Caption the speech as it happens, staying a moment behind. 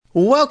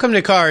Welcome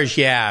to Cars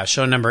Yeah,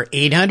 show number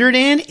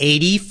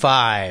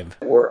 885.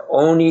 We're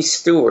only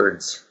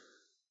stewards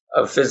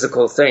of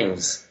physical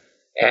things,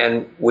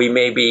 and we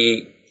may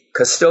be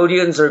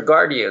custodians or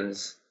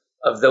guardians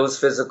of those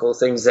physical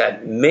things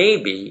that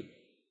may be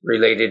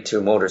related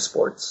to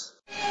motorsports.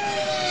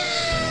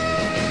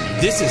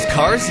 This is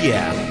Cars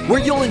Yeah, where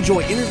you'll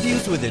enjoy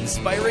interviews with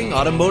inspiring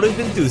automotive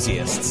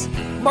enthusiasts.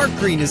 Mark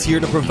Green is here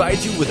to provide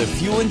you with a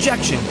fuel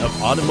injection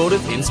of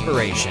automotive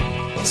inspiration.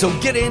 So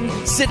get in,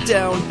 sit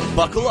down,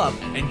 buckle up,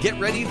 and get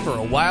ready for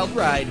a wild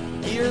ride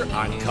here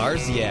on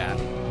Cars Yeah.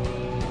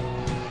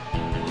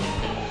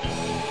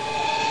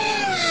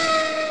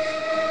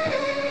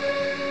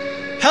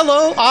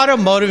 Hello,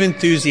 automotive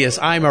enthusiasts.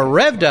 I'm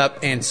revved up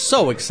and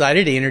so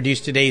excited to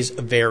introduce today's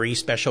very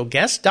special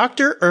guest,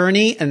 Dr.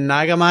 Ernie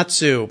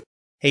Nagamatsu.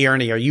 Hey,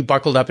 Ernie, are you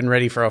buckled up and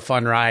ready for a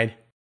fun ride?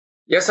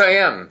 Yes, I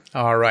am.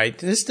 All right.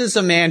 This is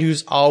a man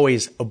who's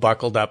always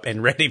buckled up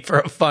and ready for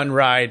a fun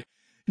ride.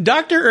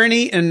 Dr.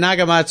 Ernie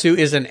Nagamatsu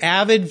is an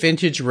avid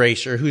vintage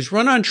racer who's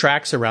run on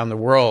tracks around the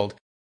world.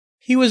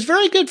 He was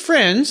very good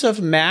friends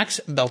of Max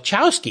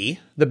Belchowski,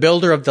 the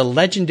builder of the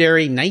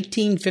legendary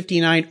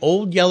 1959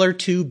 Old Yeller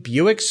 2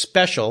 Buick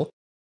Special.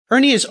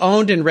 Ernie has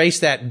owned and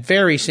raced that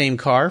very same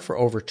car for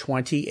over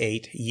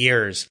 28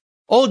 years.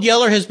 Old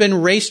Yeller has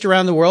been raced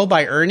around the world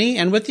by Ernie,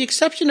 and with the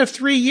exception of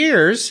 3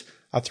 years,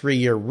 a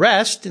 3-year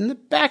rest in the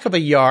back of a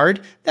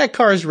yard, that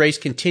car has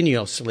raced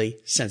continuously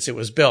since it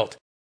was built.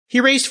 He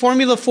raced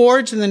Formula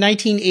Fords in the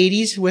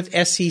 1980s with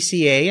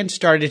SCCA and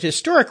started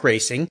historic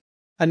racing,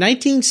 a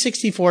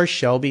 1964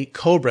 Shelby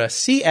Cobra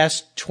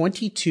CS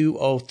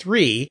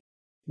 2203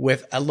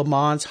 with a Le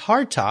Mans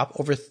hardtop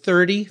over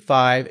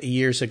 35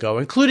 years ago,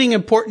 including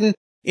important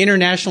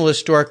international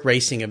historic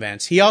racing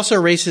events. He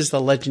also races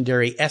the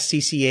legendary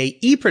SCCA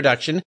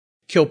E-Production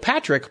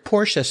Kilpatrick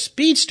Porsche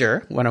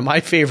Speedster, one of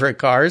my favorite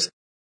cars.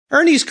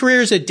 Ernie's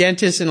career as a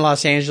dentist in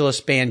Los Angeles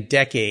spanned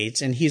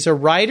decades, and he's a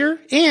writer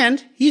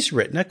and he's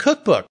written a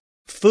cookbook,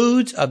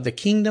 Foods of the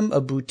Kingdom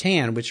of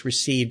Bhutan, which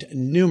received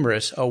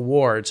numerous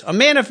awards. A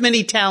man of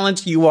many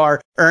talents you are,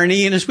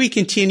 Ernie, and as we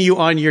continue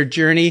on your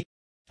journey,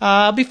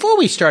 before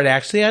we start,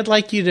 actually, I'd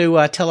like you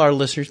to tell our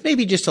listeners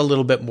maybe just a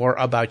little bit more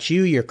about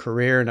you, your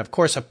career, and of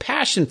course, a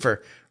passion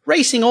for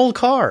racing old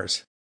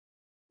cars.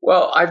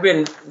 Well, I've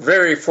been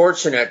very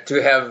fortunate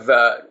to have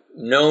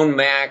known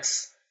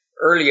Max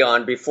early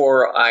on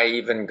before I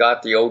even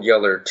got the Old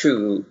Yeller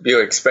 2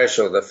 Buick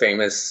Special, the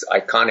famous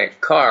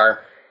iconic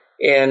car.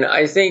 And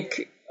I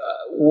think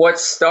what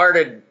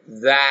started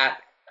that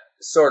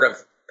sort of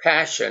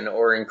passion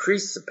or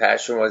increased the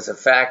passion was the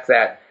fact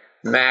that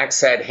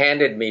Max had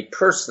handed me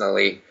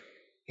personally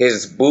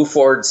his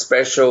Buford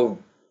Special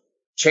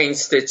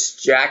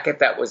chain-stitched jacket.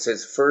 That was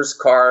his first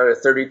car, a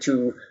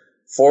 32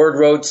 Ford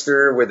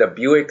Roadster with a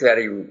Buick that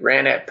he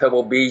ran at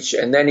Pebble Beach.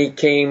 And then he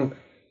came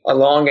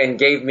along and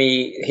gave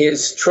me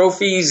his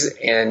trophies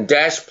and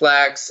dash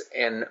plaques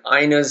and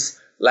Ina's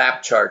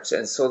lap charts.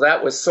 And so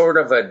that was sort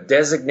of a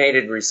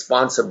designated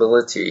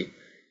responsibility.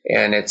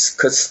 And it's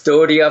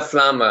Custodia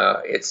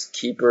Flamma, it's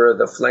Keeper of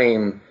the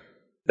Flame,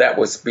 that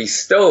was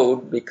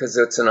bestowed because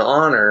it's an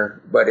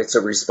honor, but it's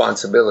a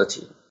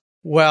responsibility.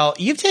 Well,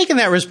 you've taken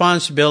that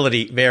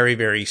responsibility very,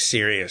 very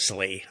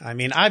seriously. I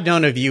mean, I've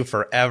known of you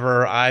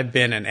forever. I've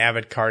been an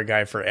avid car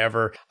guy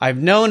forever.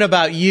 I've known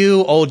about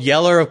you, Old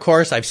Yeller, of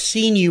course. I've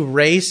seen you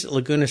race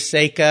Laguna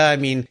Seca. I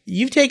mean,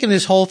 you've taken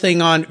this whole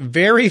thing on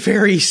very,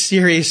 very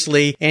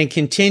seriously and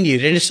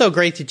continued. And it's so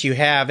great that you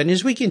have. And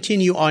as we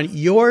continue on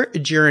your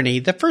journey,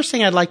 the first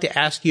thing I'd like to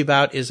ask you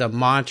about is a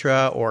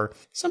mantra or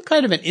some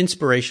kind of an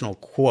inspirational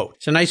quote.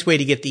 It's a nice way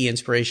to get the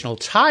inspirational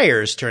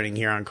tires turning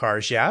here on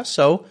Cars Yeah.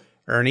 So,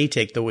 Ernie,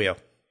 take the wheel.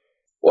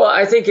 Well,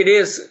 I think it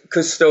is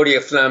Custodia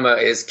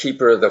Flamma is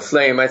Keeper of the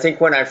Flame. I think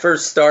when I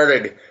first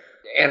started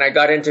and I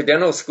got into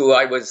dental school,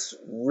 I was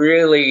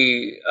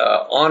really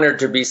honored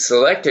to be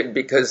selected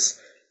because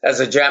as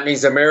a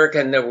Japanese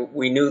American,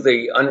 we knew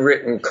the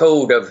unwritten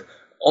code of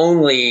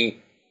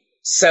only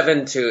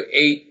 7 to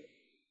 8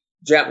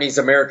 Japanese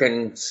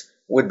Americans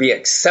would be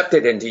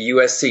accepted into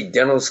USC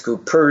dental school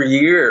per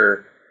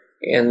year.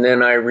 And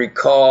then I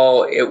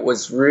recall it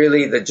was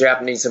really the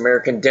Japanese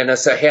American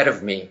dentists ahead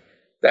of me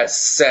that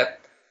set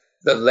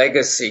the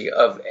legacy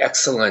of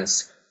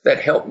excellence that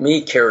helped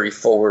me carry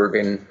forward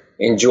and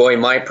enjoy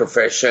my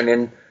profession.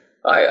 And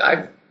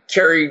I've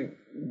carried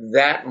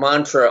that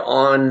mantra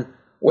on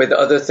with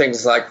other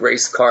things like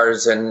race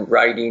cars and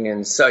riding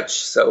and such.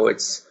 So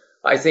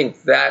I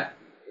think that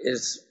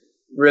is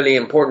really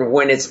important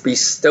when it's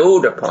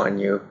bestowed upon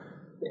you,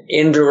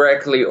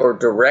 indirectly or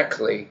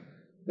directly,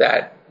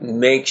 that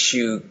makes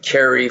you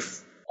carry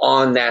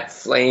on that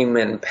flame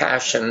and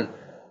passion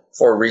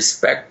for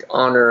respect,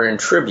 honor, and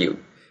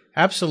tribute.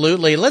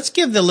 Absolutely. Let's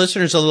give the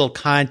listeners a little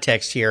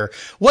context here.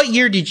 What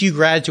year did you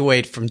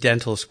graduate from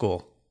dental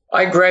school?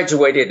 I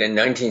graduated in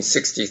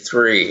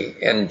 1963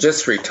 and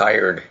just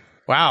retired.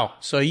 Wow.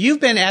 So you've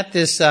been at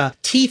this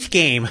teeth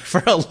game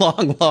for a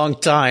long, long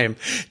time,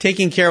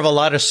 taking care of a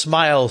lot of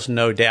smiles,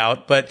 no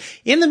doubt. But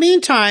in the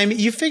meantime,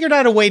 you figured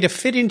out a way to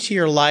fit into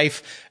your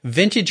life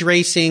vintage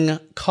racing,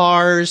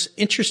 cars,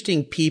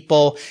 interesting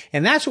people.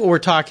 And that's what we're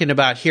talking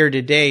about here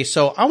today.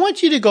 So I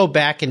want you to go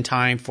back in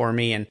time for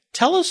me and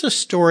tell us a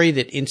story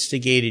that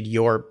instigated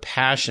your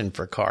passion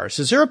for cars.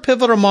 Is there a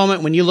pivotal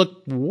moment when you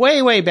look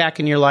way, way back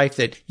in your life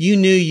that you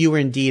knew you were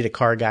indeed a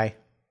car guy?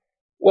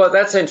 Well,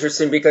 that's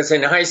interesting because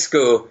in high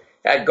school,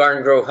 at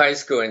Garden Grove High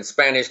School in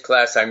Spanish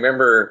class, I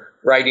remember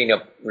writing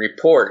a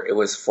report. It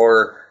was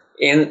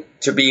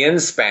to be in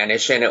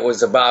Spanish, and it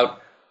was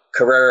about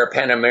Carrera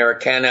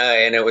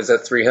Panamericana, and it was a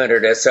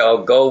 300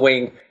 SL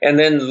Gullwing. And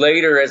then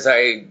later, as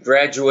I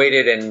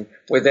graduated and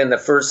within the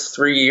first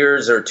 3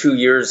 years or 2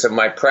 years of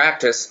my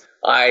practice,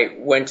 I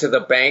went to the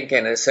bank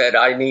and I said,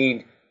 I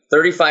need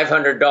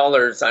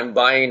 $3,500. I'm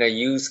buying a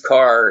used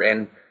car.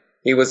 And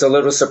he was a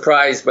little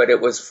surprised, but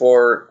it was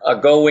for a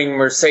Gullwing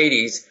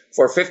Mercedes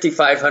for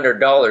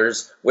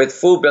 $5,500 with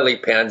full belly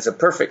pans, a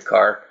perfect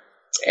car.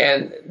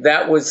 And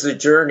that was the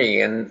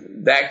journey,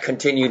 and that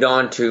continued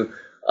on to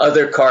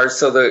other cars.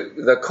 So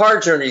the car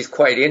journey is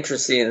quite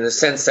interesting in the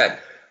sense that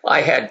I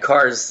had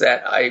cars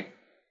that I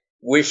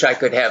wish I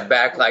could have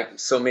back, like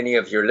so many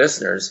of your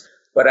listeners.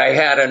 But I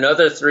had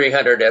another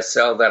 300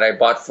 SL that I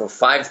bought for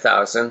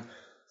 $5,000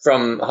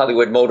 from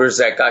Hollywood Motors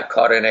that got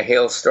caught in a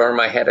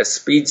hailstorm. I had a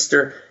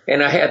Speedster,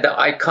 and I had the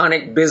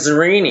iconic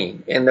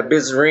Bizzarini, and the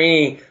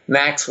Bizzarini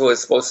Max was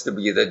supposed to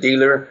be the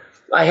dealer.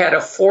 I had a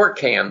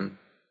 4-cam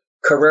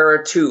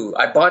Carrera 2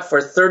 I bought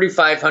for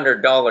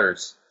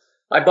 $3,500.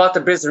 I bought the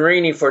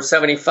Bizzarini for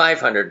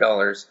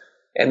 $7,500.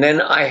 And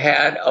then I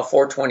had a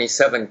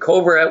 427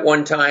 Cobra at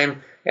one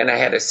time, and I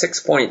had a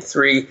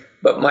 6.3,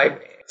 but my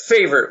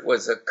favorite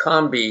was a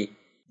Combi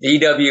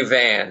VW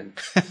van.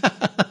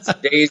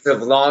 Days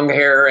of long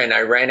hair, and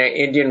I ran an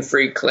Indian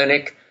Free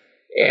Clinic,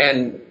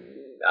 and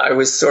I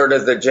was sort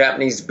of the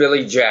Japanese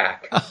Billy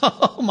Jack.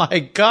 Oh my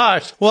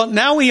gosh. Well,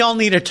 now we all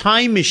need a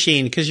time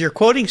machine because you're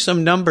quoting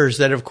some numbers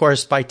that, of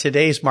course, by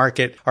today's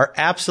market are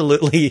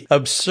absolutely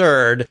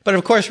absurd. But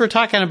of course, we're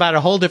talking about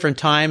a whole different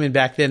time. And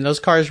back then, those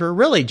cars were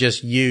really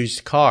just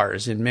used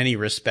cars in many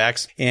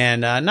respects and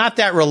not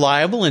that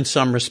reliable in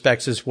some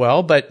respects as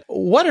well. But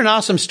what an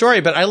awesome story.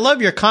 But I love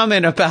your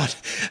comment about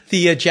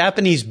the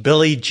Japanese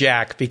Billy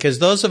Jack, because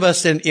those of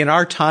us in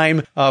our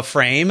time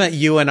frame,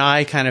 you and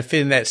I kind of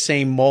fit in that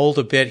same mold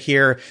a bit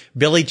here.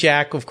 Billy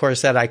Jack, of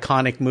course, that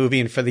iconic movie.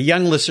 And for the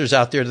young listeners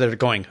out there that are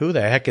going, who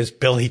the heck is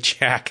Billy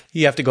Jack?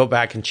 You have to go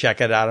back and check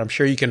it out. I'm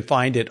sure you can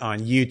find it on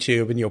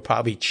YouTube and you'll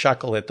probably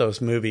chuckle at those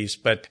movies.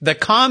 But the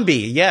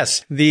Combi,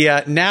 yes,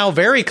 the now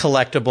very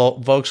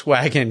collectible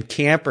Volkswagen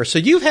camper. So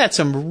you've had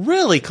some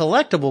really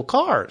collectible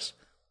cars.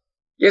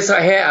 Yes,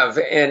 I have.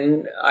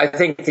 And I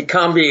think the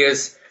Combi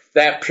is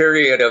that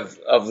period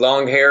of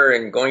long hair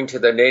and going to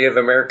the Native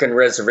American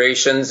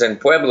reservations and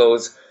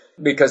pueblos,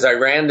 because I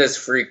ran this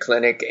free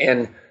clinic,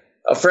 and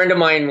a friend of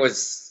mine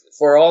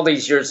for all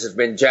these years has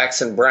been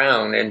Jackson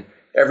Brown. And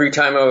every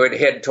time I would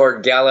head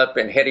toward Gallup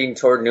and heading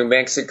toward New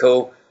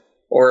Mexico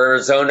or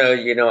Arizona,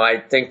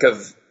 I'd think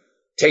of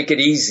Take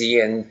It Easy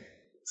and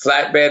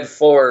Flatbed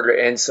Ford.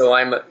 And so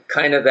I'm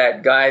kind of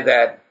that guy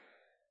that,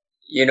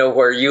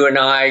 where you and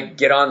I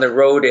get on the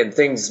road and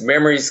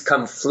memories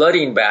come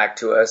flooding back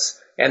to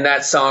us. And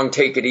that song,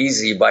 Take It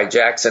Easy by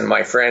Jackson,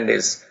 my friend,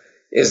 is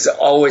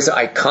always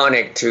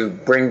iconic to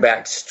bring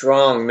back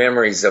strong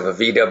memories of a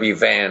VW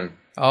van.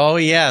 Oh,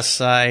 yes.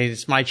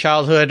 It's my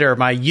childhood, or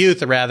my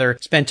youth, rather.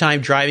 Spent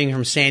time driving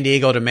from San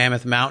Diego to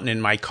Mammoth Mountain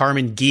in my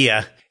Carmen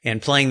Ghia and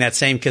playing that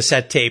same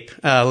cassette tape,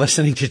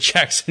 listening to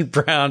Jackson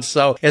Brown.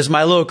 So as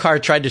my little car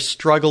tried to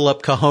struggle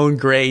up Cajon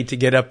grade to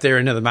get up there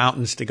into the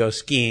mountains to go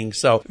skiing.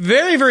 So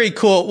very, very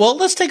cool. Well,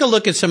 let's take a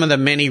look at some of the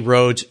many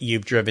roads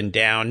you've driven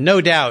down.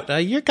 No doubt,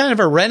 you're kind of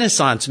a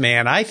Renaissance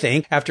man, I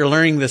think. After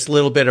learning this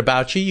little bit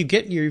about you,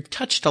 you've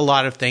touched a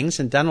lot of things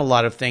and done a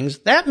lot of things.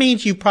 That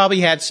means you probably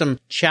had some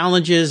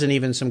challenges and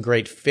even some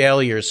great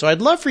failures. So I'd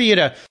love for you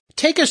to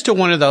take us to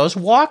one of those,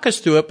 walk us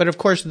through it. But of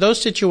course, those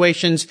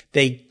situations,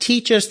 they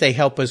teach us, they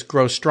help us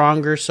grow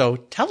stronger. So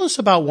tell us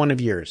about one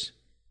of yours.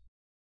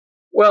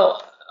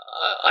 Well,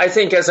 I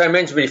think, as I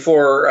mentioned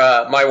before,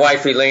 my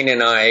wife Elaine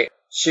and I,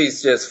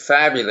 she's just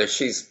fabulous.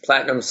 She's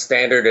platinum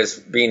standard as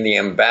being the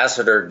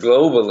ambassador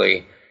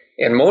globally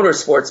in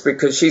motorsports,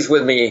 because she's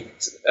with me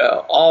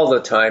all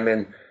the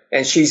time.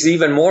 And she's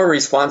even more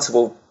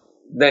responsible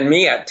than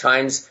me at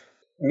times.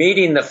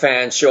 Meeting the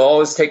fans, she'll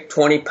always take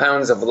 20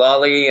 pounds of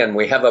lolly, and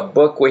we have a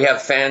book we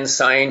have fans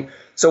sign.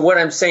 So what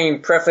I'm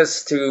saying,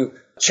 preface to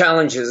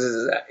challenges,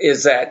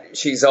 is that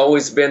she's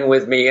always been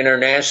with me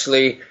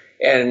internationally.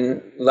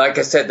 And like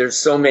I said, there's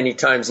so many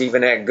times,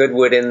 even at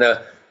Goodwood in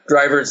the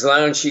driver's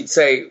lounge, she'd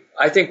say,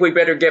 I think we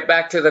better get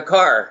back to the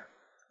car.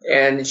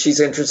 And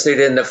she's interested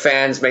in the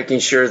fans, making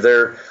sure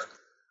they're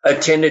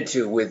attended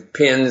to with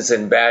pins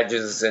and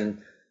badges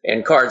and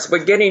cards.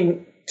 But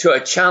getting to a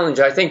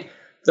challenge, I think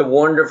the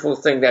wonderful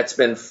thing that's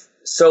been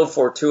so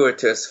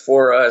fortuitous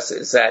for us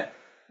is that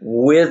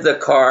with the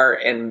car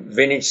and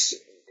vintage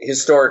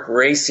historic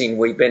racing,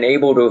 we've been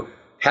able to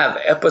have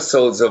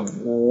episodes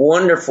of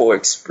wonderful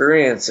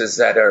experiences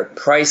that are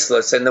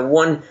priceless. And the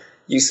one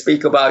you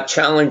speak about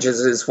challenges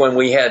is when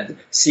we had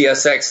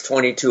CSX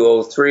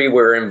 2203, we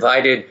were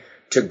invited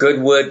to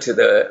Goodwood to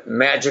the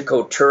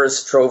Magical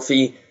Tourist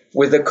Trophy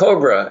with the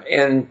Cobra.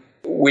 And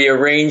we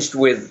arranged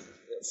with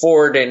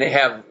Ford and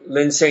have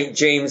Lynn St.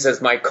 James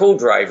as my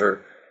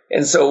co-driver.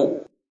 And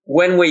so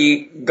when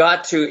we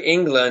got to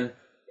England,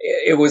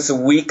 it was the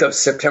week of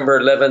September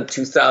 11th,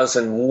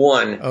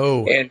 2001.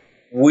 Oh. And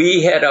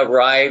we had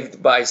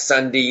arrived by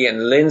Sunday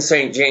and Lynn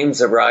St.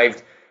 James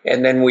arrived.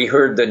 And then we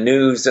heard the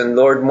news and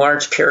Lord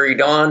March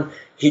carried on.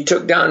 He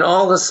took down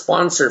all the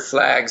sponsor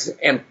flags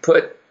and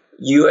put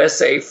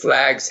USA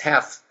flags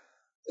half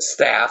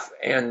staff.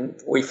 And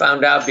we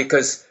found out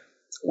because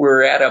we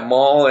were at a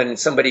mall and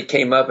somebody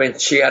came up and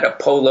she had a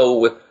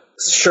polo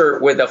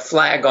shirt with a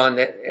flag on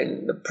it.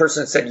 And the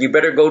person said, you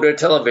better go to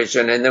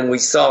television. And then we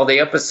saw the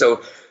episode.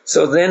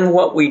 So then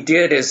what we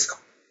did is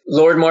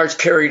Lord March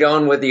carried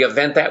on with the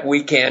event that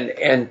weekend.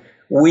 And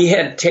we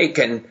had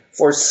taken,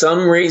 for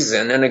some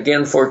reason, and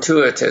again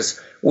fortuitous,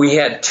 we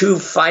had 2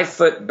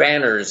 5-foot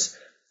banners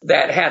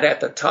that had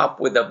at the top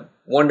with the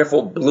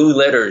wonderful blue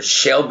letters,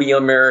 Shelby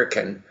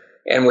American.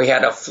 And we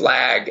had a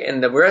flag,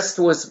 and the rest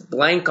was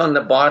blank on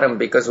the bottom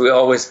because we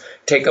always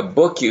take a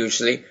book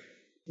usually.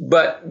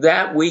 But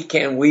that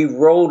weekend, we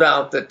rolled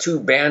out the 2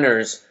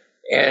 banners,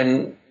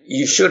 and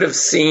you should have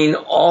seen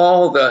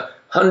all the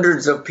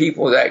hundreds of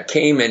people that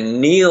came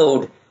and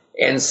kneeled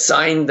and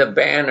signed the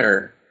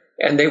banner.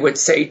 And they would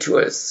say to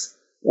us,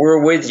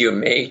 we're with you,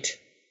 mate.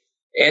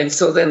 And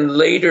so then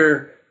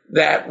later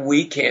that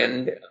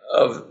weekend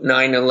of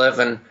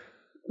 9/11,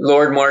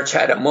 Lord March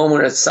had a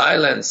moment of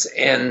silence,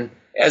 and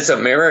as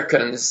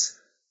Americans,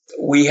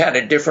 we had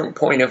a different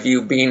point of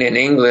view being in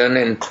England,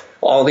 and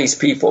all these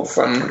people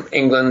from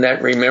England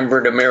that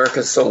remembered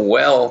America so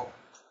well.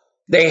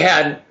 They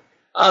had,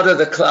 out of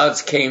the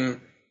clouds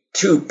came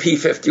 2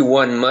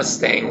 P-51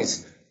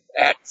 Mustangs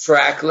at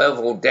track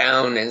level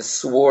down and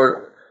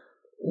swore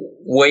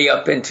way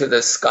up into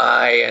the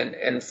sky.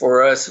 And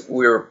for us,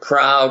 we were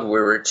proud,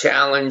 we were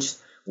challenged,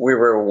 we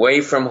were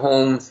away from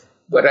home.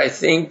 But I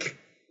think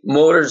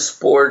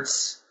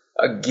motorsports,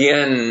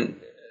 again,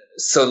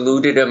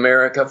 saluted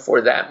America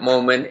for that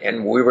moment,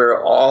 and we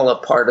were all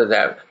a part of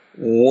that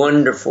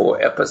wonderful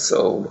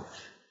episode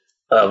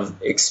of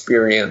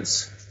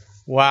experience.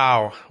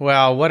 Wow.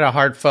 Well, what a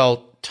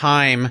heartfelt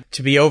time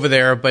to be over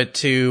there, but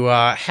to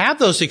have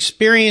those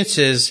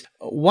experiences,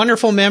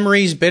 wonderful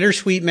memories,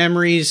 bittersweet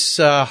memories,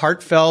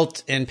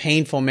 heartfelt and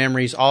painful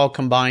memories all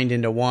combined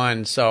into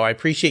one. So I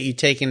appreciate you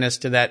taking us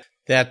to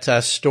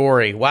that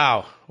story.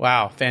 Wow.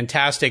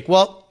 Fantastic.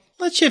 Well,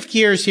 let's shift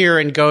gears here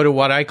and go to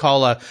what I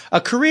call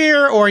a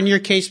career, or in your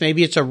case,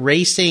 maybe it's a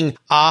racing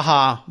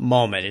aha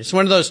moment. It's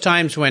one of those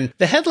times when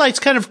the headlights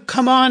kind of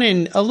come on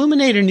and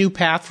illuminate a new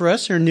path for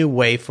us or a new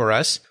way for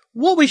us.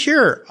 What was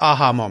your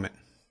aha moment?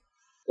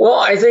 Well,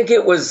 I think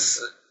it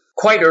was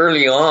quite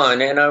early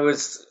on, and I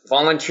was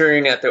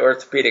volunteering at the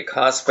orthopedic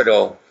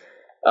hospital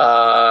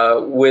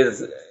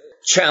with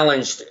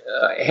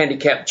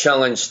handicapped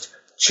challenged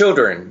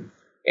children,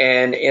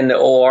 and in the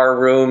OR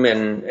room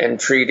and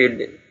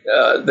treated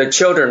the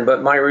children.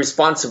 But my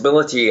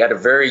responsibility at a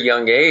very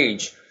young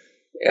age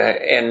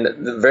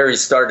and the very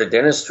start of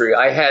dentistry,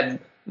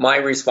 my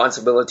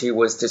responsibility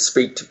was to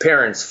speak to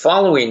parents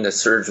following the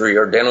surgery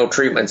or dental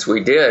treatments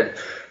we did.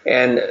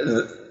 And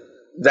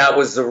that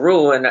was the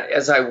rule. And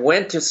as I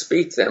went to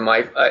speak to them,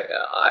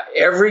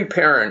 every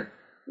parent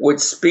would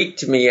speak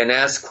to me and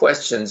ask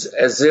questions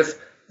as if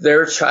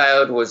their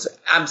child was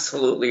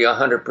absolutely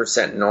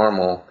 100%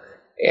 normal.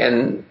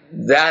 And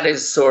that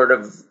is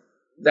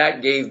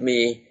that gave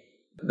me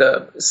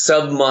the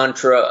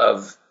sub-mantra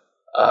of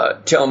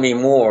tell me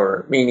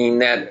more, meaning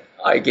that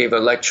I gave a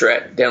lecture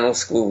at dental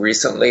school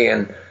recently,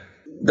 and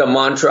the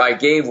mantra I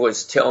gave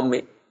was tell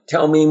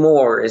me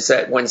more, is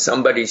that when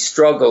somebody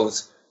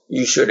struggles,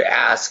 you should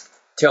ask,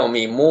 tell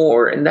me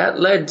more. And that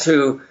led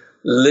to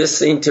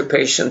listening to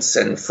patients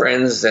and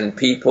friends and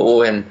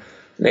people and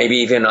maybe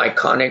even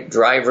iconic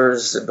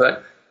drivers.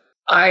 But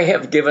I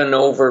have given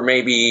over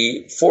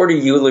maybe 40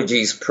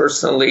 eulogies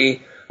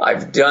personally.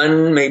 I've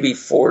done maybe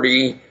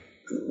 40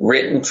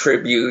 written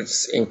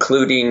tributes,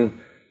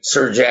 including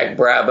Sir Jack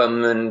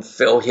Brabham and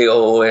Phil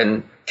Hill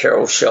and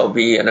Carroll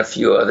Shelby and a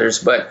few others.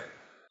 But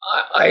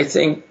I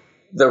think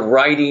the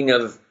writing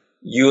of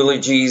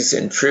eulogies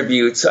and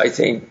tributes, I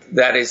think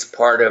that is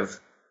part of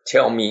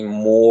tell me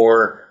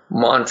more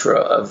mantra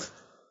of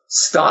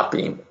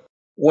stopping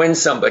when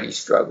somebody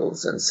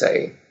struggles and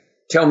say,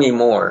 tell me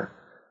more.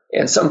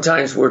 And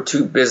sometimes we're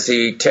too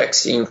busy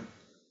texting.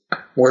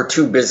 We're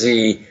too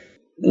busy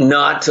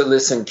not to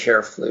listen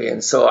carefully.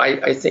 And so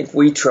I think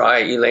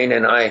Elaine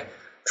and I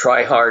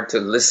try hard to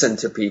listen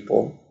to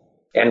people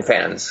and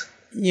fans.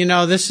 You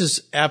know, this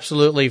is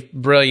absolutely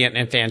brilliant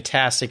and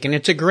fantastic, and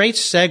it's a great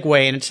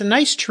segue, and it's a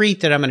nice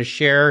treat that I'm going to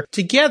share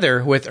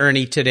together with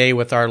Ernie today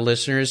with our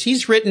listeners.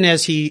 He's written,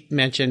 as he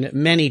mentioned,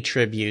 many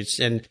tributes,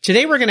 and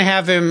today we're going to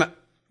have him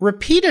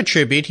repeat a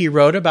tribute he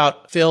wrote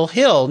about Phil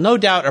Hill. No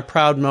doubt a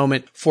proud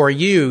moment for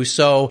you.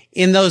 So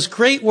in those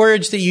great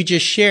words that you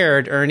just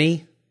shared,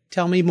 Ernie,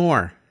 tell me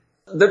more.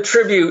 The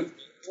tribute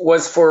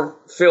was for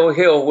Phil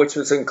Hill, which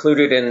was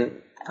included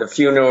in the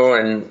funeral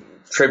and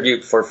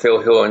tribute for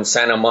Phil Hill in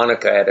Santa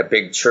Monica at a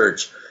big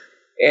church.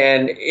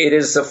 And it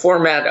is the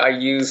format I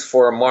use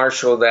for a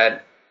marshal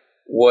that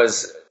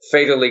was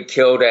fatally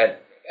killed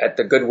at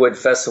the Goodwood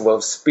Festival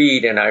of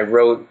Speed. And I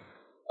wrote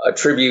a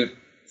tribute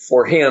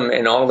for him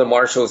and all the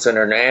marshals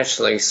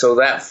internationally. So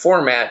that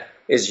format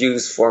is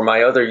used for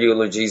my other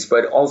eulogies,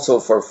 but also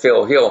for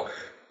Phil Hill.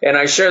 And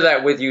I share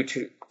that with you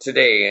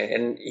today.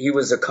 And he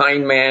was a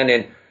kind man.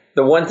 And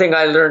the one thing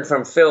I learned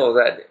from Phil,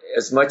 that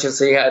as much as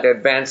he had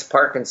advanced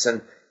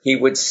Parkinson, he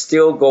would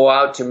still go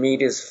out to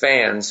meet his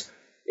fans.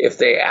 If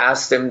they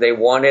asked him, they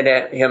wanted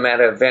him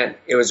at an event,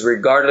 it was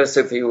regardless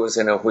if he was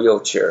in a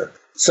wheelchair.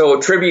 So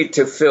a tribute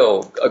to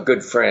Phil, a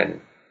good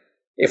friend.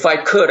 If I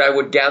could, I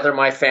would gather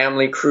my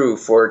family crew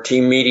for a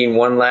team meeting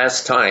one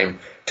last time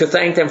to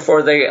thank them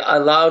for they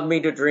allowed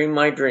me to dream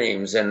my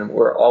dreams and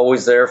were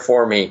always there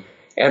for me,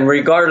 and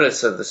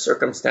regardless of the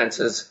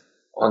circumstances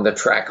on the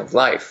track of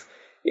life.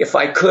 If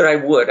I could,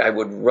 I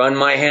would run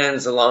my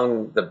hands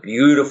along the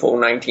beautiful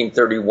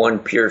 1931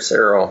 Pierce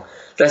Arrow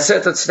that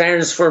set the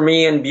standards for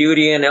me in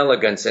beauty and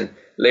elegance and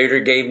later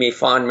gave me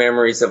fond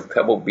memories of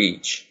Pebble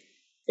Beach.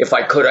 If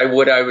I could, I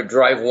would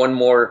drive one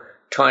more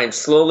time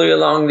slowly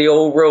along the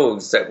old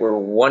roads that were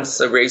once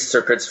the race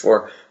circuits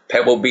for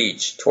Pebble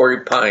Beach,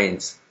 Torrey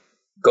Pines,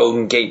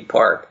 Golden Gate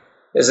Park,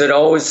 as it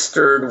always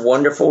stirred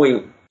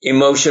wonderful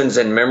emotions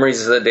and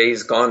memories of the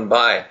days gone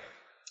by.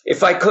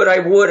 If I could, I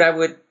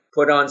would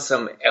put on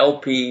some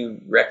LP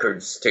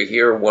records to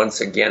hear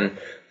once again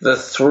the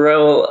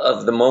thrill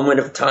of the moment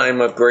of time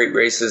of great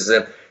races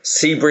of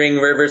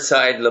Sebring,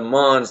 Riverside, Le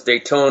Mans,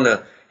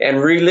 Daytona, and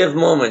relive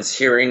moments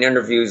hearing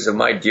interviews of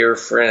my dear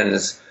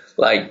friends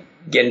like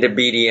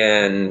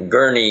Gendabedian,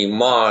 Gurney,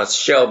 Moss,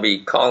 Shelby,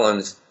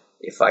 Collins.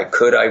 If I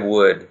could, I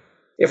would.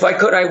 If I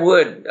could, I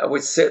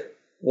would sit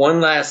one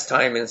last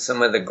time in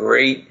some of the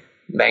great,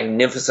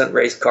 magnificent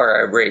race car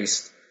I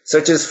raced,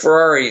 such as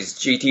Ferraris,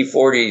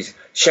 GT40s,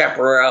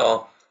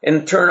 Chaparral,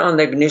 and turn on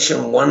the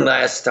ignition one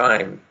last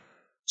time,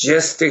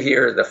 just to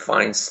hear the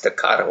fine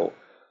staccato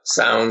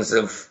sounds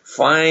of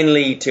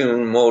finely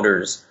tuned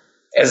motors,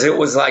 as it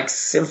was like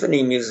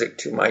symphony music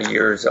to my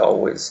ears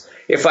always.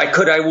 If I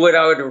could, I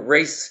would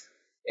race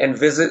and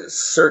visit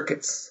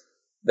circuits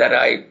that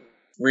I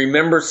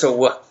remember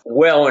so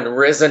well and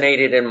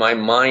resonated in my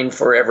mind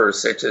forever,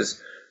 such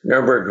as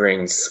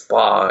Nürburgring,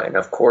 Spa, and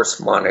of course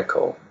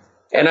Monaco.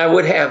 And I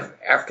would have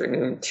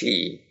afternoon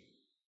tea,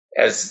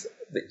 as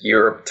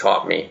Europe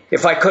taught me.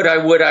 If I could, I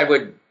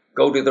would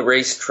go to the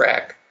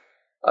racetrack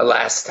a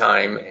last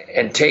time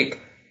and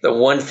take the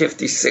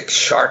 156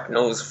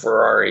 Shark-Nose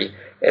Ferrari,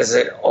 as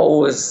it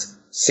always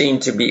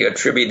seemed to be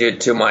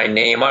attributed to my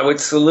name. I would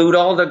salute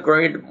all the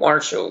great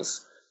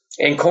marshals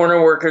and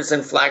corner workers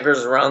and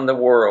flaggers around the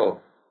world,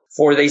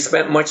 for they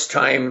spent much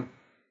time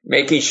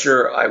making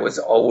sure I was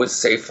always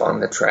safe on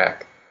the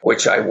track,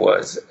 which I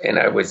was, and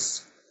I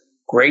was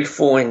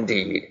grateful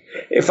indeed.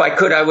 If I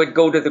could, I would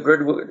go to the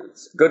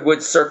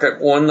Goodwood circuit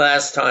one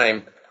last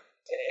time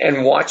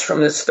and watch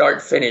from the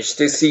start-finish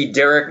to see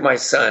Derek, my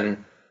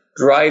son,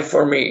 drive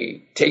for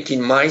me,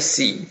 taking my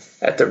seat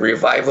at the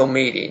revival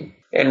meeting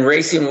and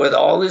racing with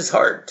all his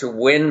heart to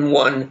win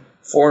one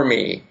for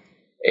me,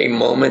 a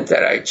moment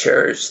that I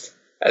cherished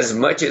as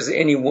much as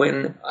any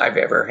win I've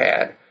ever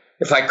had.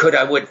 If I could,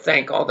 I would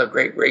thank all the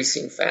great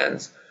racing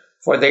fans,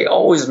 for they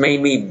always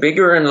made me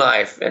bigger in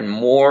life and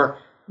more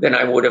than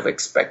I would have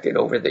expected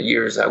over the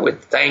years. I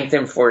would thank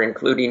them for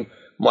including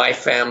my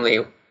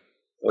family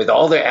with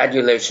all the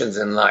adulations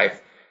in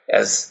life.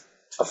 As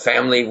a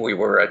family, we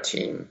were a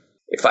team.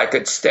 If I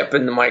could step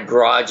into my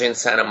garage in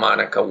Santa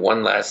Monica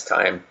one last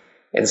time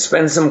and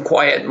spend some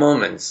quiet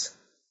moments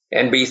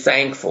and be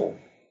thankful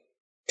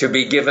to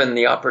be given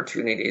the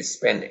opportunity to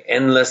spend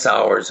endless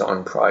hours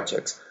on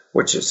projects,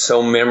 which is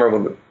so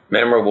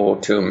memorable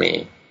to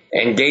me,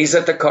 and gaze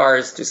at the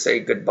cars to say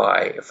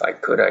goodbye. If I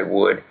could, I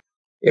would.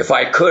 If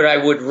I could, I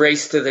would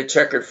race to the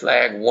checkered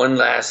flag one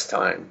last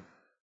time.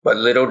 But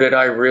little did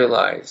I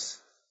realize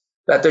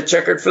that the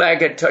checkered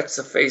flag had touched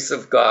the face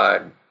of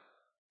God,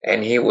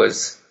 and he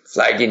was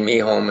flagging me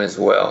home as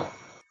well.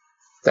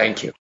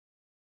 Thank you.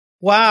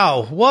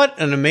 Wow, what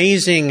an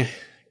amazing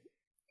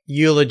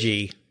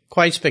eulogy.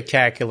 Quite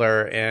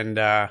spectacular, and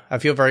I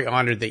feel very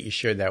honored that you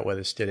shared that with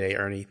us today,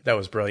 Ernie. That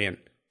was brilliant.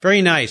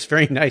 Very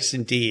nice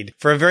indeed.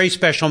 For a very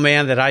special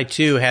man that I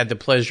too had the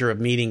pleasure of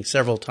meeting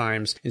several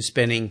times and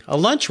spending a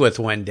lunch with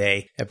one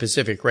day at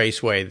Pacific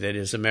Raceway. That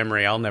is a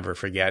memory I'll never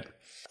forget.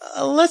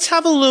 Let's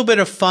have a little bit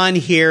of fun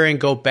here and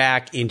go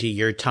back into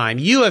your time.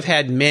 You have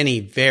had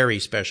many very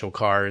special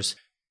cars,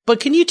 but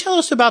can you tell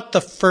us about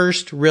the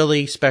first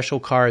really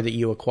special car that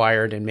you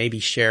acquired and maybe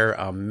share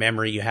a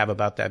memory you have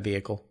about that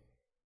vehicle?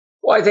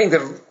 Well, I think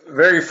the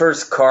very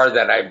first car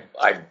that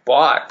I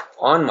bought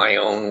on my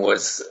own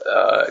was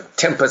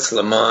Tempest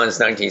Le Mans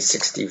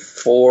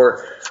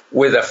 1964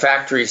 with a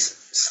factory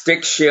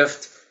stick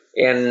shift.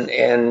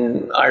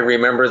 And I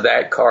remember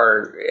that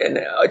car, and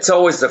it's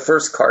always the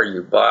first car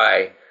you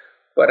buy.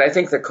 But I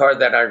think the car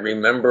that I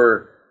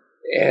remember,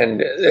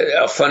 and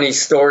a funny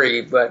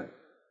story, but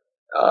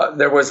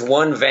there was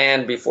one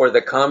van before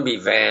the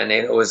Combi van,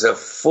 and it was a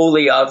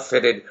fully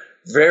outfitted,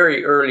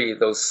 very early,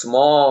 those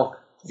small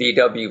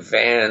VW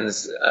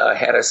vans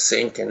had a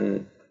sink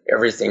and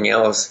everything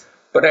else.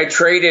 But I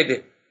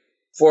traded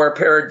for a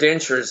pair of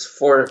dentures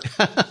for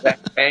that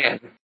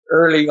van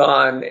early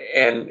on,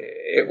 and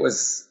it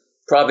was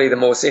probably the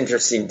most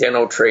interesting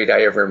dental trade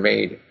I ever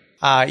made.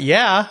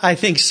 Yeah, I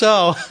think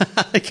so.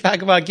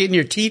 Talk about getting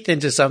your teeth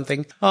into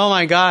something. Oh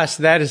my gosh,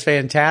 that is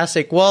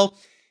fantastic. Well,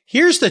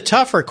 here's the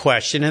tougher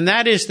question, and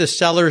that is the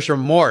seller's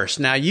remorse.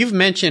 Now, you've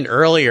mentioned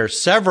earlier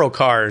several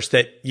cars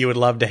that you would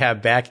love to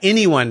have back.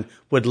 Anyone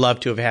would love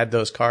to have had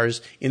those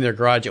cars in their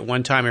garage at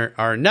one time or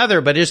another.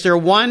 But is there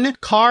one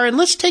car, and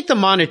let's take the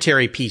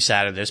monetary piece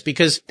out of this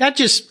because that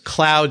just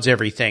clouds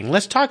everything.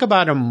 Let's talk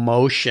about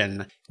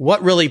emotion.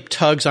 What really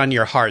tugs on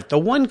your heart? The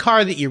one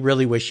car that you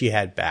really wish you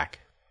had back.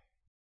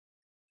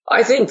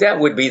 I think that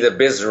would be the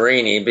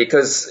Bizzarrini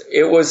because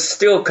it was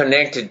still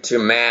connected to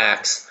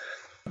Max.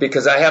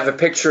 Because I have a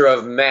picture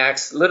of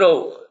Max,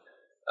 little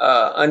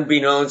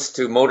unbeknownst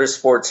to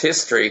motorsports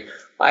history,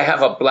 I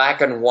have a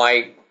black and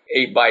white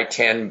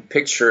 8x10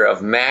 picture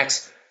of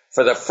Max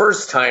for the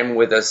first time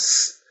with a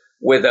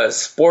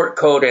sport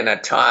coat and a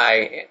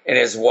tie, and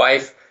his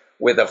wife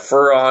with a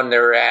fur on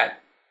there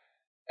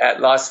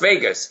at Las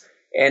Vegas.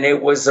 And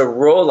it was a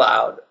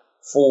rollout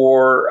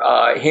for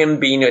him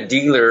being a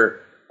dealer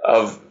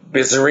of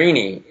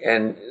Bizzarrini,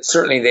 and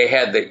certainly they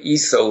had the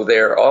ESO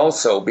there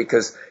also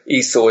because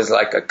ESO is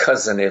like a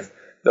cousin if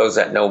those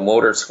that know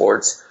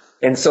motorsports.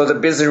 And so the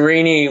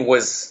Bizzarrini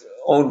was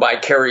owned by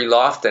Kerry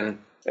Lofton,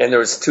 and there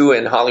was two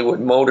in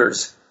Hollywood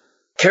Motors.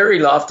 Kerry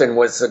Lofton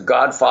was the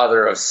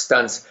godfather of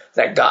stunts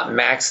that got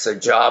Max a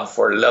job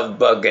for Love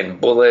Bug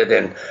and Bullet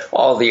and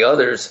all the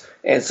others.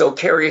 And so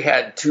Kerry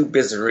had two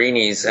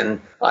Bizzarinis, and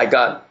I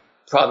got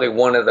probably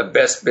one of the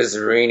best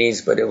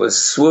Bizzarinis, but it was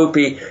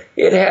swoopy.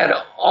 It had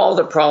all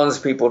the problems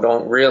people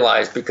don't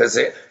realize because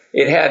it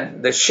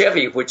had the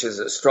Chevy, which is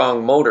a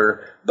strong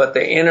motor, but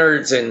the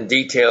innards and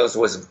details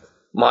was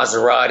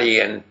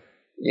Maserati. And,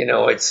 you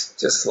know, it's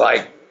just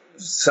like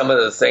some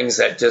of the things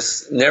that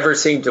just never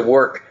seem to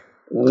work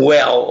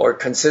well or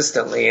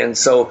consistently. And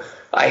so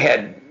I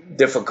had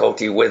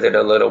difficulty with it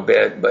a little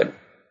bit, but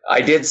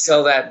I did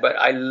sell that, but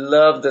I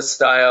love the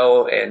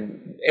style,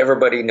 and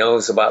everybody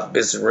knows about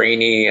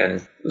Bizzarrini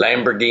and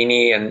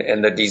Lamborghini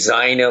and the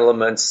design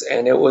elements,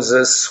 and it was the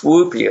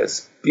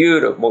swoopiest,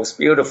 most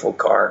beautiful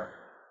car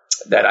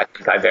that I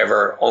think I've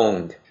ever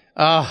owned.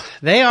 Oh,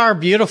 they are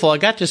beautiful. I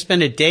got to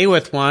spend a day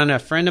with one. A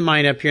friend of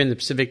mine up here in the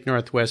Pacific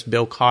Northwest,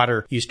 Bill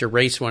Cotter, used to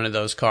race one of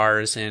those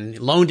cars and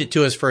loaned it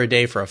to us for a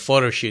day for a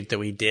photo shoot that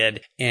we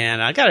did.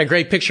 And I got a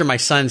great picture of my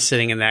son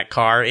sitting in that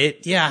car.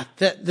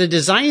 The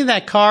design of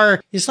that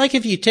car is like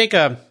if you take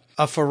a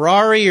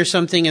Ferrari or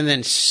something and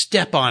then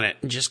step on it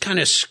and just kind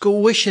of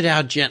squish it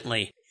out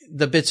gently.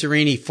 The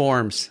Bizzarrini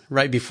forms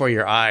right before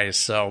your eyes.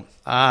 So,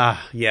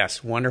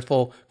 yes,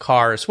 wonderful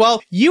cars.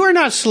 Well, you are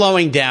not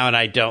slowing down,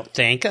 I don't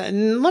think.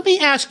 Let me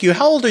ask you,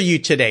 how old are you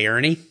today,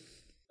 Ernie?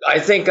 I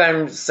think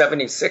I'm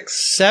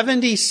 76.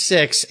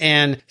 76,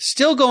 and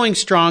still going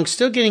strong,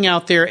 still getting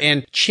out there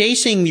and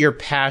chasing your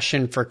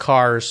passion for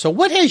cars. So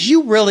what has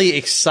you really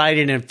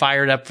excited and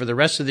fired up for the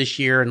rest of this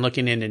year and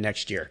looking into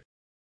next year?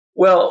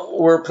 Well,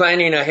 we're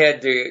planning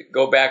ahead to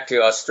go back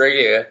to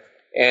Australia.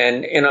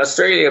 And in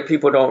Australia,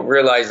 people don't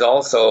realize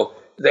also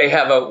they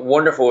have a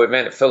wonderful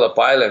event at Phillip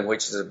Island,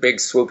 which is a big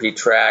swoopy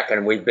track.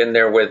 And we've been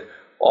there with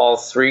all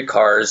three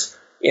cars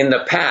in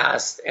the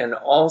past. And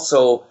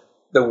also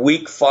the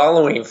week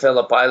following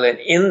Phillip Island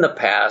in the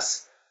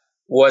past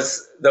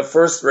was the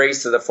first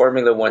race of the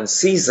Formula One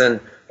season.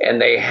 And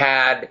they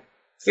had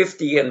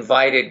 50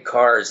 invited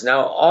cars.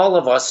 Now, all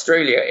of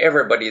Australia,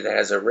 everybody that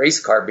has a race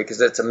car, because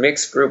it's a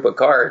mixed group of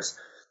cars,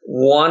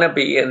 want to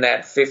be in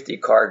that 50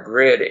 car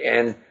grid.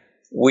 And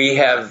we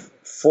have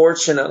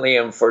fortunately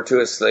and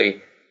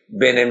fortuitously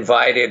been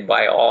invited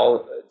by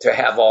all to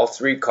have all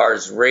three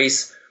cars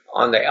race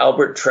on the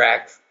Albert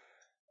Track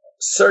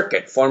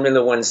circuit,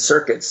 Formula One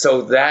circuit.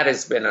 So that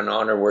has been an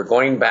honor. We're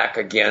going back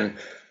again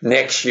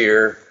next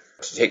year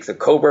to take the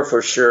Cobra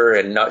for sure,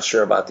 and not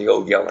sure about the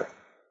Old Yeller.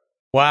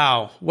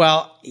 Wow.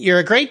 Well, you're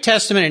a great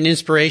testament and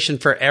inspiration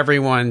for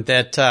everyone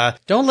that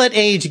don't let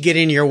age get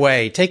in your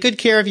way. Take good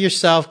care of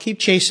yourself. Keep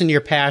chasing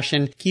your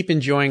passion. Keep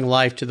enjoying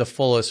life to the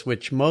fullest,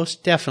 which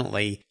most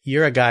definitely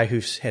you're a guy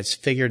who has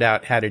figured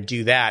out how to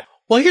do that.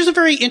 Well, here's a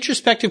very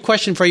introspective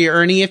question for you,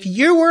 Ernie. If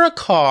you were a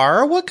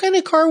car, what kind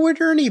of car would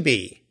Ernie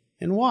be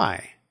and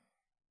why?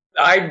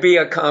 I'd be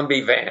a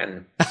Combi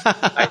van,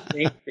 I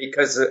think,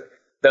 because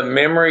the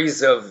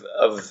memories of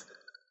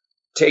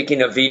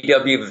taking a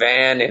VW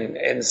van,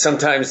 and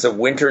sometimes the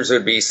winters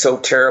would be so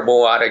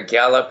terrible out of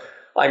Gallup.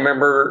 I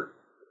remember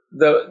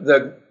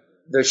the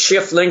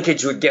shift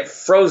linkage would get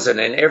frozen,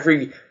 and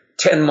every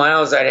 10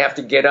 miles, I'd have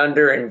to get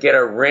under and get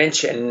a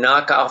wrench and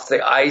knock off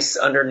the ice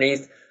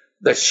underneath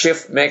the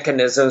shift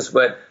mechanisms.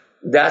 But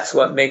that's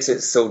what makes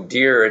it so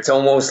dear. It's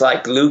almost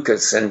like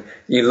Lucas, and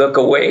you look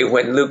away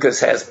when Lucas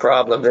has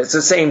problems. It's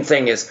the same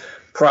thing as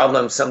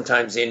problems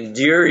sometimes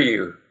endear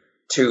you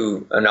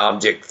to an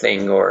object,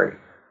 thing, or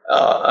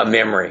a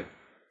memory.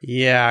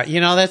 Yeah,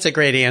 that's a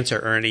great answer,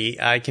 Ernie.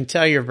 I can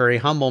tell you're a very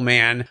humble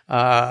man,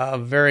 a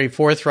very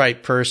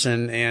forthright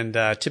person, and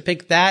to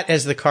pick that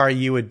as the car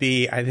you would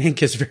be, I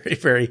think is very,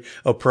 very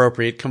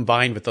appropriate,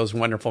 combined with those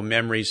wonderful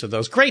memories of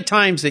those great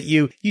times that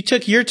you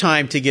took your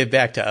time to give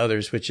back to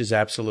others, which is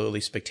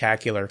absolutely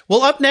spectacular.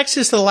 Well, up next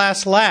is the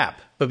last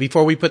lap. But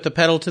before we put the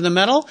pedal to the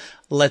metal,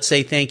 let's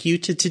say thank you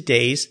to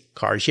today's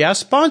Cars Yeah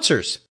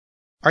sponsors.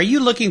 Are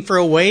you looking for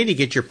a way to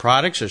get your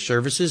products or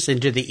services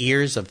into the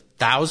ears of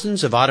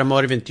thousands of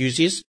automotive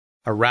enthusiasts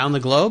around the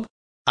globe?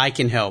 I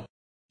can help.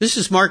 This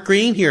is Mark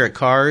Green here at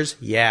Cars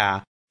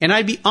Yeah, and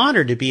I'd be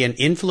honored to be an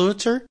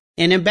influencer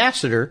and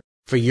ambassador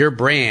for your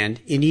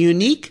brand in a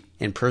unique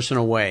and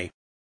personal way.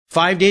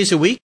 5 days a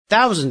week,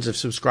 thousands of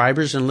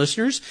subscribers and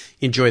listeners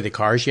enjoy the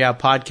Cars Yeah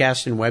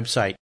podcast and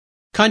website.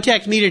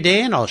 Contact me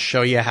today and I'll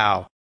show you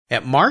how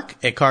at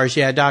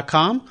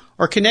mark@carsyeah.com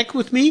or connect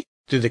with me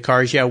through the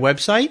Cars Yeah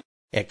website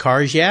at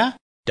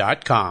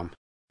carsyeah.com.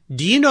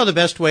 Do you know the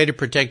best way to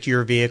protect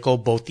your vehicle,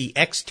 both the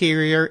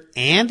exterior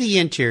and the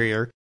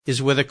interior,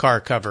 is with a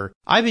car cover?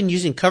 I've been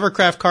using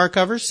Covercraft car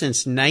covers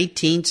since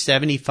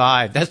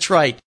 1975. That's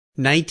right,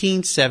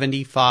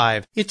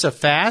 1975. It's a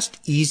fast,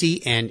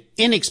 easy, and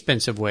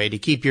inexpensive way to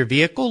keep your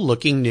vehicle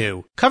looking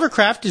new.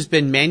 Covercraft has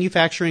been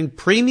manufacturing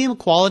premium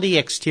quality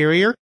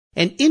exterior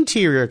and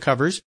interior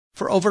covers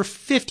for over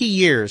 50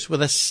 years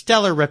with a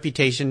stellar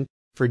reputation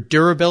for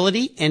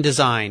durability and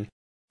design.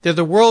 They're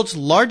the world's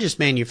largest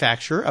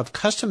manufacturer of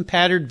custom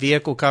patterned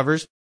vehicle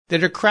covers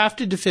that are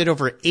crafted to fit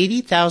over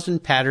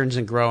 80,000 patterns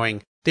and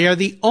growing. They are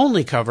the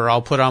only cover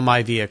I'll put on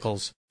my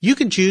vehicles. You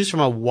can choose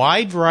from a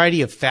wide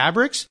variety of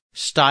fabrics,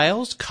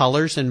 styles,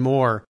 colors, and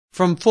more.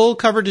 From full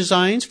cover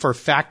designs for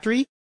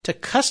factory to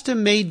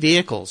custom-made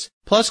vehicles,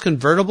 plus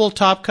convertible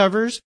top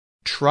covers,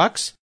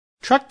 trucks,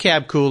 truck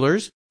cab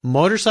coolers,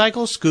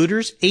 motorcycles,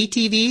 scooters,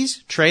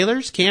 ATVs,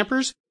 trailers,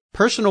 campers,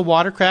 personal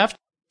watercraft,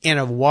 and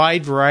a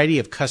wide variety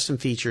of custom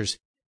features.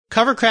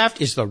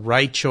 Covercraft is the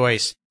right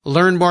choice.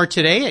 Learn more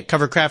today at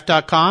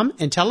covercraft.com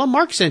and tell them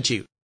Mark sent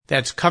you.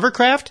 That's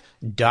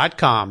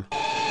covercraft.com.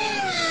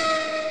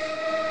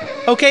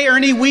 Okay,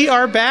 Ernie, we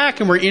are back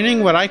and we're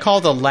entering what I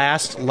call the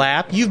last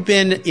lap. You've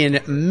been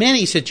in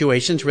many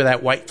situations where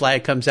that white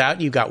flag comes out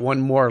and you've got one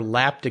more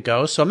lap to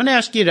go. So I'm going to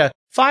ask you to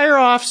fire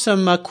off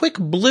some quick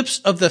blips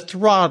of the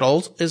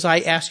throttle as I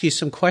ask you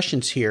some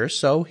questions here.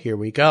 So here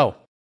we go.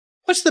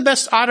 What's the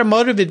best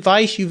automotive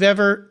advice you've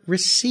ever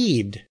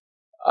received?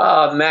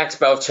 Max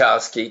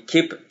Balchowski.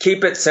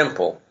 Keep it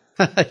simple.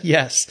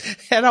 Yes,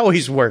 that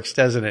always works,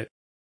 doesn't it?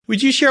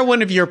 Would you share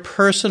one of your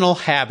personal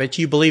habits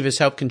you believe has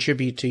helped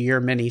contribute to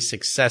your many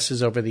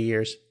successes over the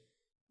years?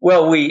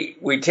 Well, we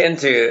tend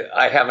to,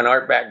 I have an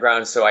art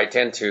background, so I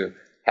tend to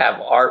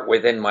have art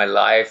within my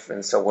life.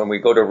 And so when we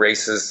go to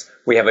races,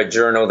 we have a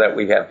journal that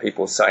we have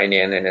people sign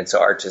in, and it's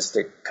an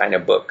artistic kind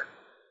of book.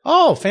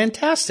 Oh,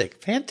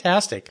 fantastic.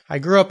 Fantastic. I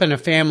grew up in a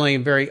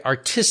very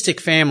artistic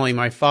family.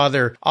 My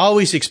father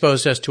always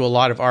exposed us to a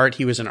lot of art.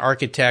 He was an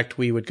architect.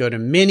 We would go to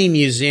many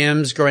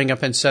museums growing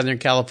up in Southern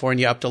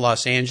California, up to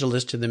Los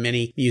Angeles, to the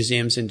many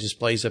museums and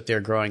displays up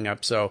there growing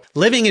up. So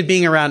living and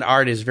being around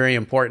art is very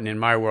important in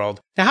my world.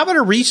 Now, how about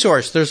a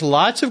resource? There's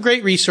lots of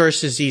great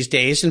resources these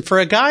days. And for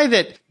a guy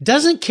that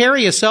doesn't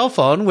carry a cell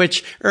phone,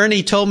 which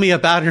Ernie told me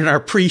about in our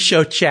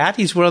pre-show chat,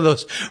 he's one of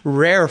those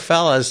rare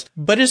fellas.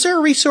 But is there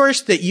a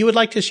resource that you would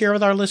like to share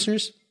with our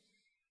listeners?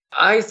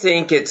 I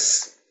think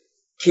it's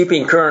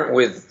keeping current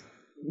with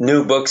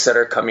new books that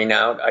are coming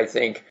out. I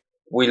think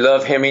we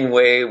love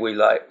Hemingway. We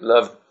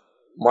love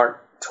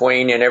Mark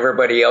Twain and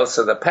everybody else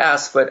of the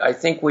past. But I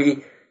think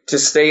to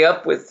stay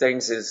up with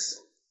things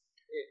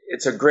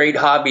it's a great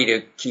hobby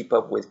to keep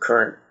up with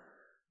current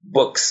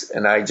books.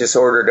 And I just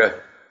ordered a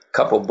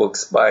couple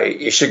books by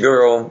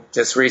Ishiguro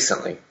just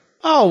recently.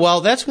 Oh,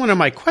 well, that's one of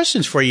my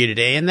questions for you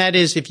today. And that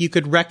is if you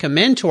could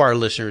recommend to our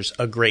listeners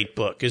a great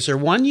book. Is there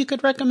one you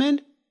could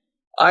recommend?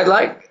 I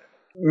like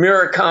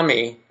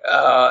Murakami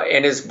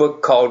and his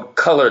book called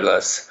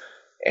Colorless.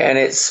 And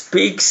it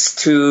speaks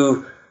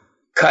to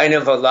kind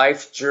of a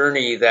life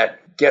journey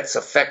that gets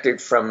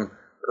affected from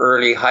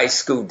early high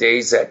school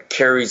days that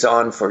carries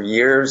on for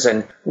years.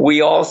 And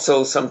we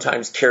also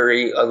sometimes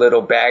carry a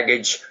little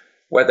baggage,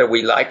 whether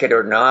we like it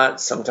or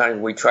not.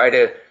 Sometimes we try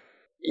to,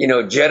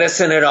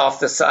 jettison it off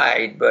the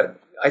side. But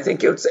I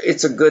think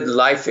it's a good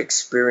life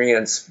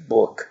experience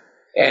book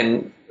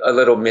and a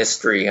little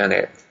mystery in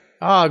it.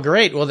 Oh,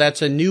 great. Well,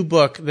 that's a new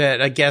book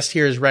that a guest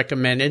here has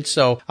recommended.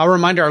 So I'll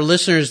remind our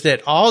listeners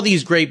that all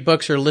these great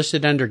books are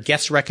listed under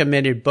guest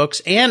recommended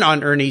books and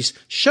on Ernie's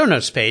show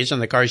notes page on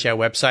the Cars Yeah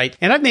website.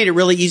 And I've made it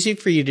really easy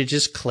for you to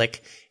just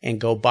click and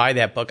go buy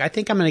that book. I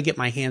think I'm going to get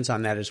my hands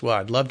on that as well.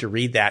 I'd love to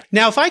read that.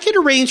 Now, if I could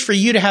arrange for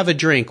you to have a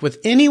drink with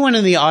anyone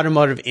in the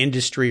automotive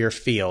industry or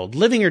field,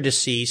 living or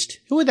deceased,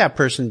 who would that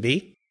person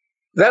be?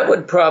 That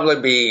would probably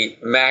be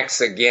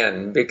Max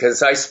again,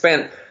 because I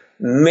spent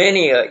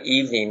many a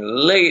evening,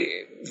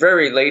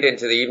 very late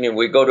into the evening,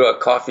 we'd go to a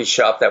coffee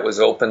shop that was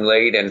open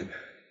late, and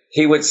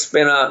he would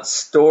spin out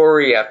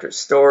story after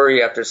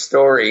story after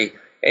story,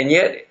 and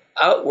yet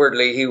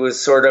outwardly he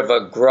was sort of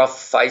a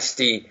gruff,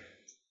 feisty,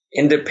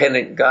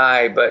 independent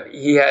guy, but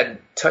he had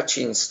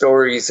touching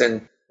stories.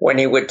 And when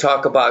he would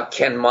talk about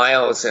Ken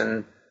Miles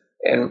and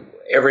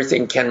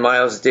everything Ken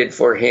Miles did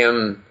for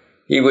him,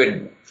 he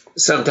would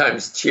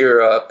sometimes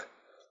tear up.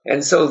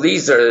 And so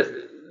these are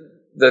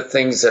the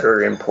things that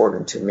are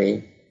important to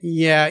me.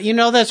 Yeah,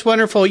 that's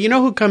wonderful. You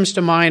know who comes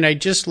to mind? I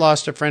just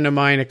lost a friend of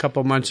mine a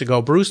couple months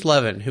ago, Bruce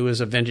Levin, who was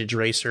a vintage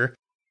racer.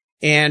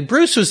 And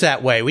Bruce was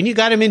that way. When you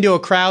got him into a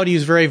crowd, he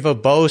was very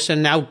verbose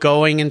and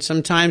outgoing and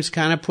sometimes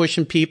kind of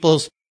pushing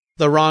people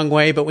the wrong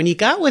way. But when you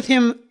got with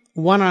him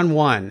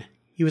one-on-one,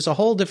 he was a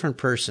whole different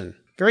person.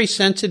 Very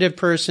sensitive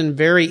person,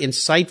 very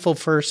insightful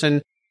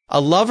person,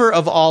 a lover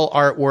of all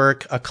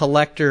artwork, a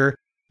collector,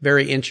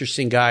 very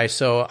interesting guy.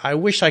 So I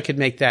wish I could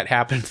make that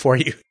happen for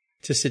you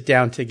to sit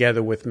down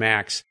together with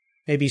Max.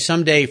 Maybe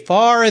someday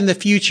far in the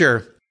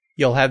future,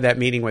 you'll have that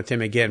meeting with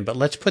him again. But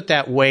let's put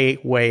that way,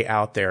 way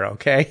out there,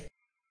 okay?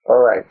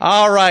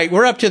 All right.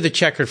 We're up to the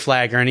checkered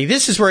flag, Ernie.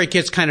 This is where it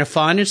gets kind of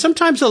fun and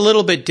sometimes a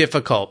little bit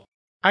difficult.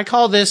 I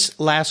call this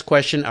last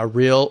question a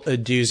real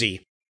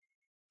doozy.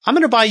 I'm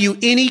going to buy you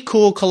any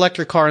cool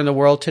collector car in the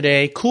world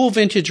today, cool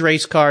vintage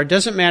race car,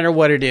 doesn't matter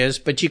what it is,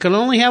 but you can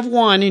only have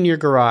one in your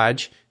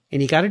garage,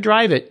 and you got to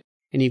drive it,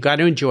 and you've got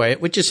to enjoy it,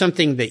 which is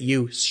something that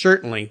you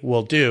certainly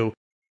will do.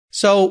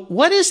 So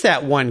what is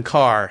that one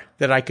car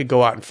that I could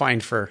go out and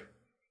find for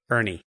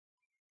Ernie?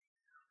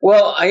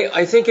 Well,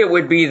 I think it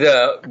would be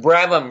the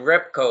Brabham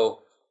Repco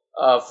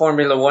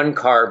Formula One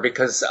car,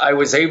 because I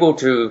was able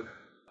to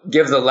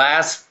give the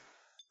last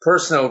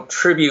personal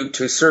tribute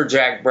to Sir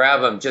Jack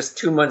Brabham just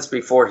 2 months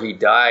before he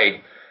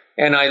died.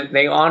 And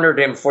they honored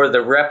him for the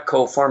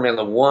Repco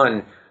Formula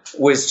One,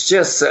 was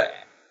just the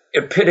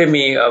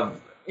epitome of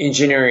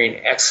engineering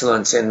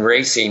excellence in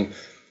racing.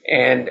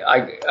 And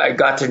I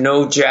got to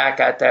know Jack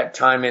at that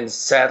time, and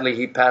sadly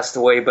he passed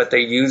away, but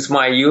they used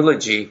my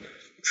eulogy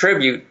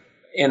tribute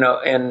in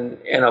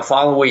a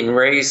following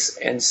race.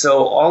 And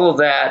so all of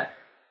that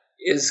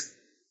is,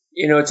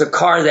 it's a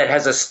car that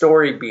has a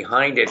story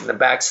behind it. And the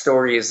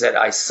backstory is that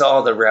I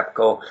saw the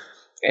Repco,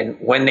 and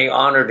when they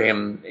honored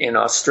him in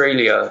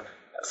Australia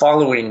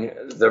following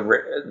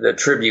the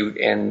tribute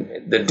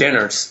and the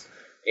dinners,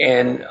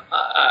 and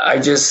I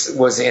just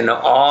was in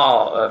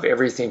awe of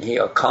everything he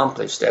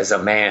accomplished as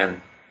a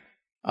man.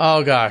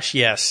 Oh gosh,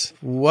 yes.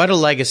 What a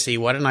legacy.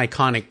 What an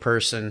iconic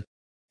person.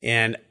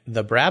 And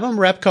the Brabham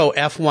Repco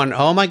F1,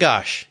 oh my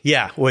gosh.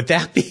 Yeah,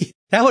 that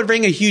would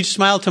bring a huge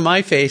smile to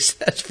my face,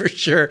 that's for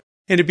sure.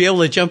 And to be able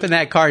to jump in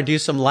that car and do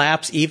some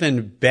laps,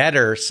 even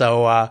better.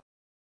 So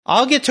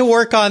I'll get to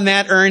work on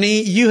that,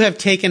 Ernie. You have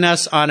taken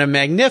us on a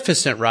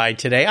magnificent ride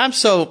today. I'm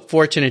so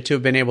fortunate to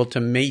have been able to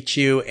meet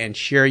you and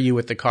share you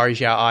with the Cars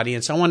Yeah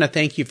audience. I want to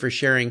thank you for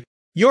sharing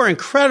your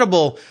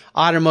incredible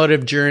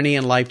automotive journey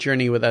and life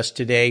journey with us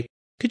today.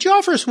 Could you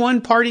offer us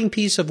one parting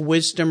piece of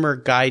wisdom or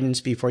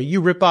guidance before you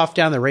rip off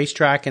down the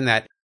racetrack in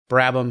that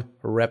Brabham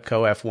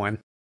Repco F1?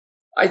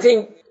 I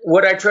think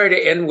what I try to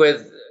end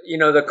with,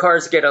 the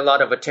cars get a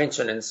lot of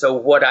attention. And so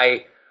what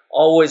I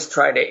always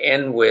try to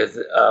end with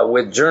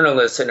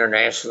journalists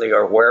internationally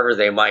or wherever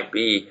they might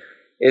be,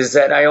 is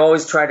that I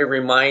always try to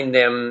remind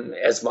them,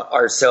 as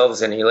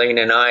ourselves and Elaine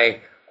and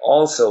I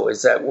also,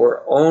 is that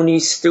we're only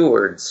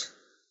stewards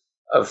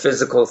of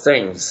physical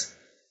things.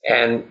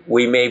 And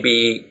we may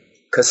be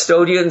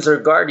custodians or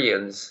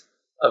guardians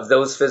of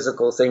those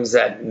physical things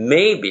that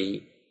may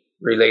be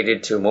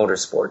related to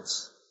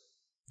motorsports.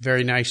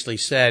 Very nicely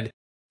said.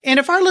 And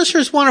if our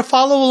listeners want to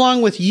follow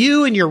along with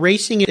you and your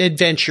racing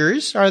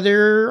adventures,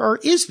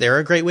 is there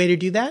a great way to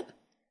do that?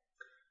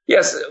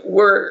 Yes,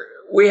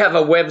 we have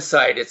a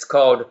website. It's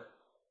called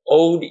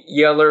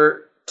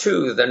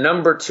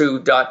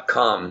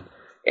oldyeller2.com.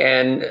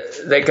 And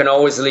they can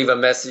always leave a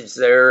message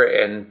there,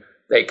 and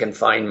they can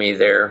find me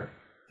there.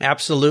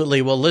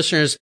 Absolutely. Well,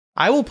 listeners,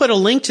 I will put a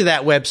link to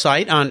that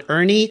website on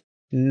Ernie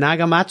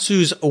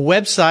Nagamatsu's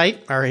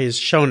website, or his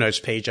show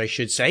notes page, I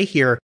should say,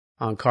 here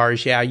on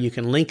Cars Yeah. You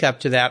can link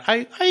up to that.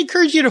 I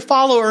encourage you to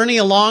follow Ernie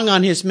along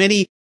on his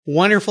many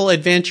wonderful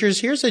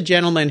adventures. Here's a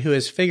gentleman who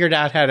has figured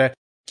out how to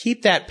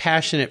keep that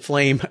passionate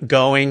flame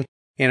going.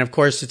 And of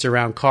course, it's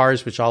around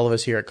cars, which all of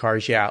us here at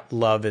Cars Yeah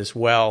love as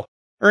well.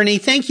 Ernie,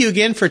 thank you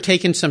again for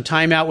taking some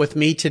time out with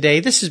me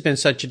today. This has been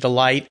such a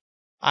delight.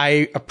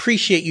 I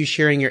appreciate you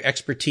sharing your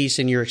expertise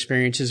and your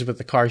experiences with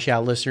the Cars Yeah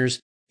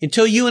listeners.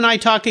 Until you and I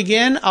talk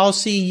again, I'll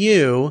see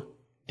you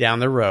down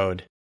the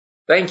road.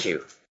 Thank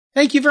you.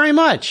 Thank you very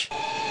much.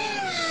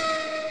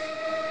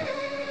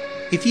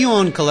 If you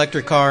own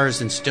collector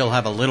cars and still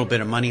have a little bit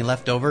of money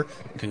left over,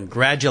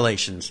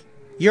 congratulations.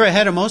 You're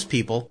ahead of most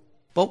people.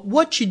 But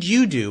what should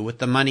you do with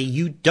the money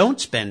you don't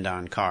spend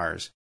on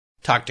cars?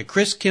 Talk to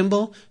Chris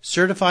Kimball,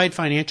 Certified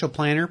Financial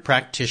Planner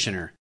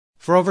Practitioner.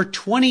 For over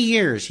 20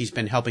 years, he's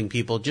been helping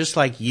people just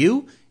like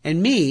you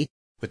and me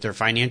with their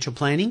financial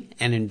planning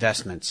and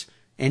investments.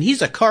 And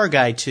he's a car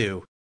guy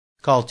too.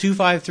 Call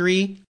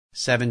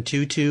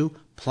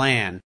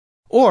 253-722-PLAN.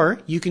 Or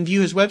you can view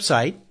his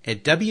website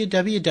at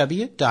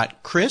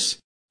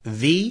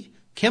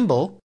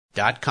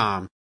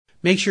www.chrisvkimball.com.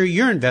 Make sure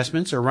your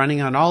investments are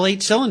running on all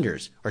 8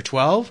 cylinders, or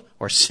 12,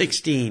 or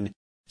 16.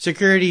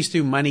 Securities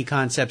through Money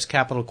Concepts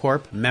Capital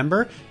Corp.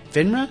 Member,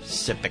 FINRA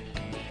SIPC.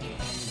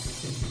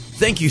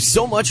 Thank you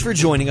so much for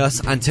joining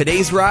us on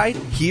today's ride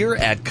here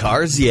at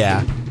Cars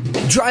Yeah.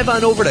 Drive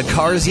on over to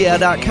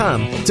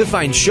carsyeah.com to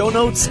find show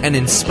notes and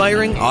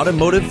inspiring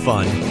automotive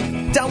fun.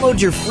 Download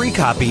your free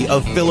copy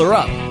of Filler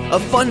Up, a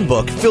fun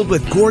book filled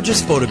with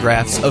gorgeous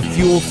photographs of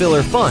fuel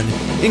filler fun,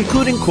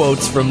 including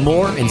quotes from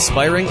more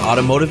inspiring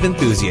automotive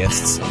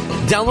enthusiasts.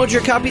 Download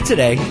your copy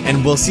today,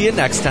 and we'll see you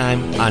next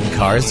time on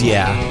Cars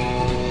Yeah.